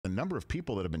number of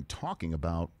people that have been talking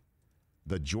about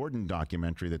the Jordan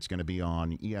documentary that's going to be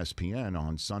on ESPN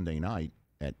on Sunday night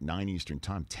at 9 Eastern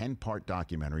time, 10-part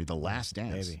documentary, The Last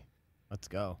Dance. Baby. Let's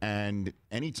go. And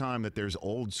anytime that there's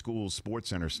old school Sports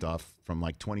Center stuff from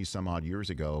like 20 some odd years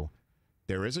ago,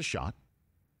 there is a shot,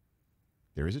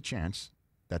 there is a chance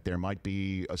that there might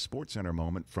be a Sports Center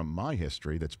moment from my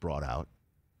history that's brought out.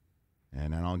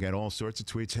 And then I'll get all sorts of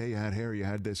tweets. Hey, you had hair, you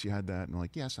had this, you had that. And I'm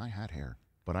like, yes, I had hair.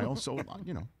 But I also,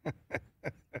 you know,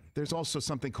 there's also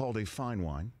something called a fine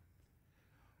wine.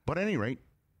 But at any rate,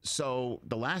 so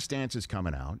The Last Dance is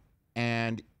coming out.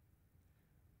 And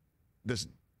this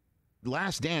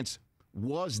Last Dance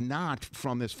was not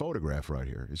from this photograph right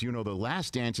here. As you know, The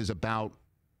Last Dance is about,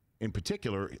 in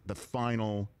particular, the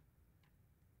final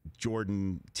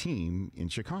Jordan team in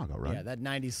Chicago, right? Yeah, that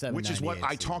 97, which is what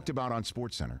I talked about on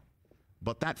SportsCenter.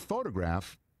 But that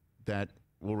photograph that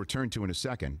we'll return to in a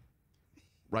second,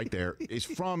 right there, is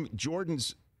from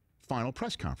Jordan's final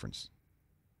press conference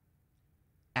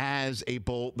as a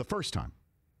Bull the first time.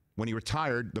 When he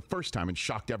retired the first time and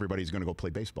shocked everybody he's going to go play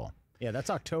baseball. Yeah,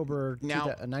 that's October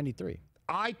 93.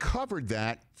 I covered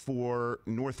that for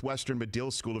Northwestern Medill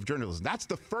School of Journalism. That's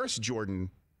the first Jordan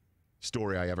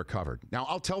story I ever covered. Now,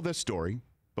 I'll tell this story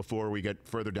before we get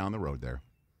further down the road there.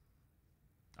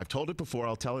 I've told it before.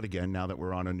 I'll tell it again now that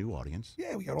we're on a new audience.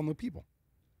 Yeah, we got all new people.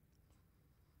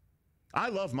 I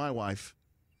love my wife,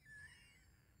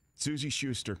 Susie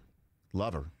Schuster.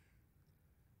 Love her.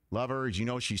 Love her. As you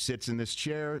know, she sits in this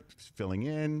chair, filling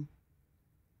in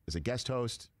as a guest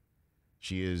host.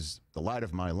 She is the light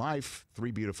of my life,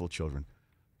 3 beautiful children.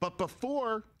 But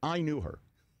before I knew her,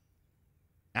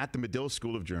 at the Medill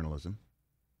School of Journalism,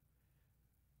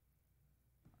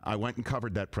 I went and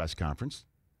covered that press conference.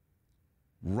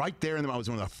 Right there in the middle, I was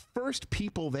one of the first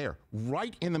people there,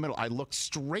 right in the middle. I looked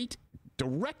straight,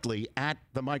 directly at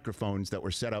the microphones that were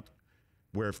set up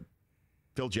where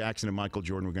Phil Jackson and Michael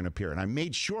Jordan were going to appear. And I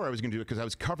made sure I was going to do it because I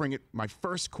was covering it my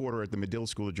first quarter at the Medill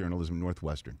School of Journalism,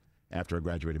 Northwestern, after I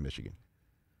graduated Michigan.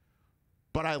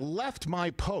 But I left my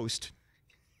post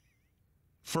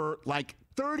for like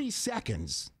 30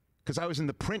 seconds because I was in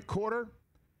the print quarter,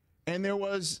 and there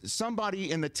was somebody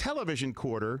in the television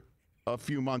quarter a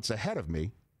few months ahead of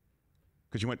me,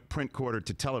 because you went print quarter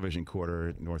to television quarter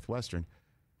at Northwestern,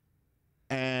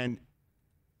 and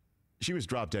she was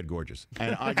drop dead gorgeous.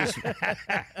 And I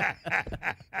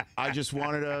just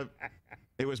wanted to,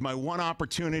 it was my one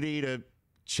opportunity to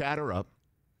chat her up.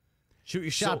 Shoot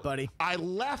your shot, buddy. I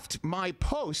left my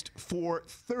post for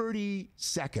 30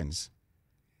 seconds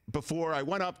before I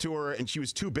went up to her, and she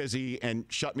was too busy and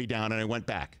shut me down, and I went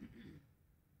back.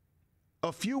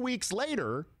 A few weeks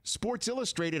later, Sports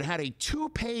Illustrated had a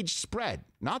 2-page spread,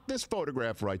 not this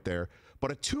photograph right there,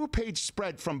 but a 2-page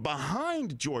spread from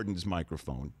behind Jordan's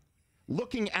microphone,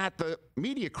 looking at the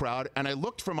media crowd, and I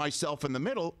looked for myself in the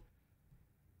middle,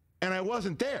 and I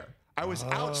wasn't there. I was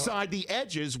outside the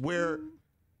edges where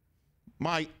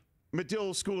my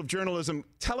Medill School of Journalism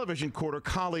television quarter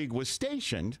colleague was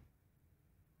stationed.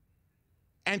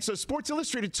 And so Sports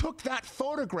Illustrated took that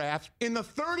photograph in the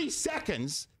 30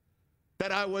 seconds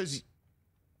that I was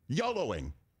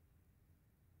YOLOing.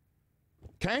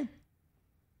 Okay?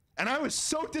 And I was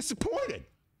so disappointed.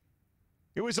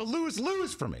 It was a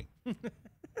lose-lose for me.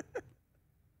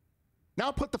 Now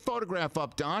I'll put the photograph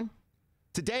up, Don.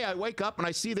 Today I wake up and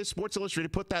I see this Sports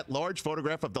Illustrated put that large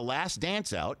photograph of The Last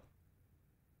Dance out.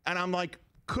 And I'm like,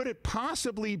 could it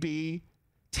possibly be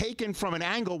taken from an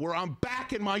angle where I'm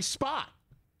back in my spot?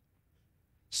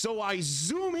 So I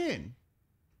zoom in,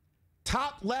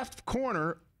 top left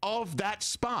corner of that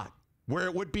spot where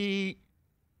it would be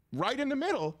right in the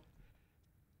middle.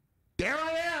 There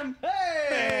I am.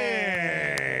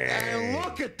 Hey! And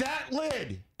look at that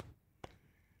lid.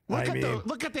 Look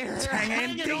at the hair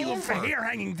hanging over. Hair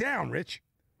hanging down, Rich.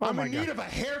 I'm in need of a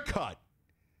haircut.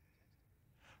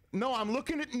 No, I'm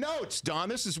looking at notes, Don.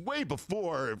 This is way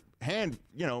before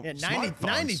smartphones.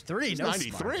 93. No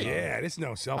 93. Yeah, there's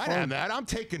no cell phone. I have that. I'm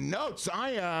taking notes.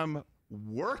 I am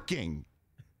working.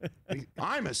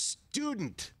 I'm a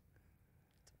student.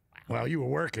 Well, you were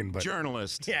working, but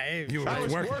journalist. Yeah, you were I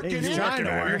was working He's it. trying to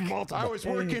work. I was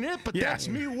working it, but that's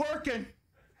me working.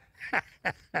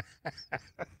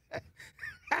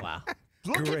 Wow.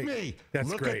 Look at me. That's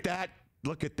Look great. at that.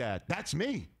 Look at that. That's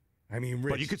me. I mean,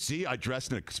 Rich. But you could see I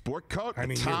dressed in a sport coat, a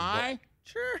you're tie.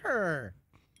 Sure.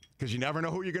 Because you never know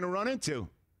who you're going to run into.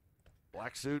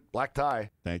 Black suit, black tie.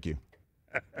 Thank you.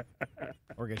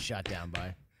 Or get shot down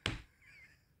by.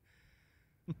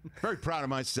 Very proud of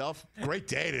myself. Great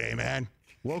day today, man.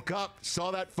 Woke up,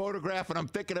 saw that photograph, and I'm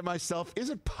thinking to myself, is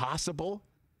it possible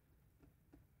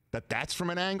that's from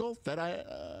an angle that I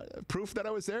proof that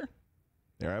I was there.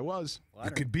 There I was.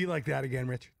 You could be like that again,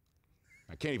 Rich.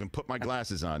 I can't even put my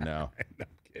glasses on now. No, I'm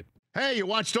kidding. Hey, you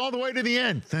watched all the way to the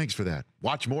end. Thanks for that.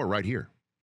 Watch more right here.